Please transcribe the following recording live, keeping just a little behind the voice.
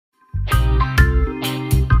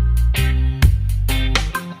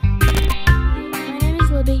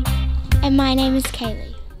my name is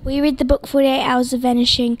Kayleigh. We read the book 48 Hours of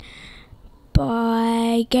Vanishing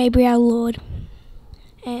by Gabrielle Lord,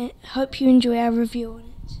 and hope you enjoy our review on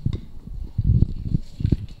it.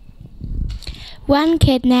 One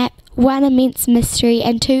kidnap, one immense mystery,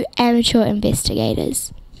 and two amateur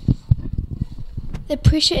investigators. The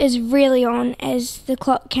pressure is really on as the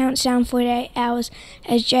clock counts down 48 hours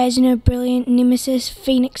as Jazz and her brilliant nemesis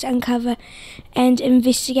Phoenix uncover and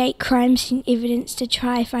investigate crime scene evidence to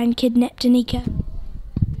try find kidnapped Anika.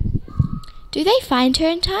 Do they find her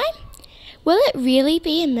in time? Will it really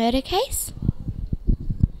be a murder case?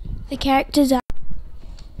 The characters are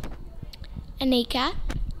Anika,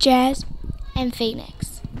 Jazz, and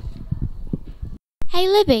Phoenix. Hey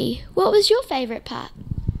Libby, what was your favourite part?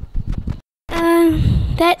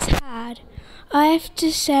 That's hard. I have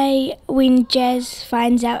to say when Jazz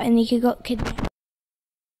finds out Anika got kidnapped.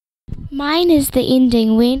 Mine is the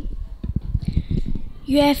ending when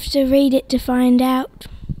You have to read it to find out.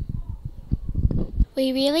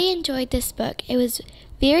 we really enjoyed this book. It was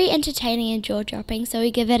very entertaining and jaw-dropping, so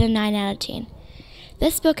we give it a 9 out of 10.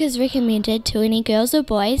 This book is recommended to any girls or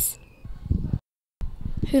boys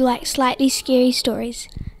Who like slightly scary stories.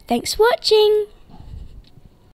 Thanks for watching!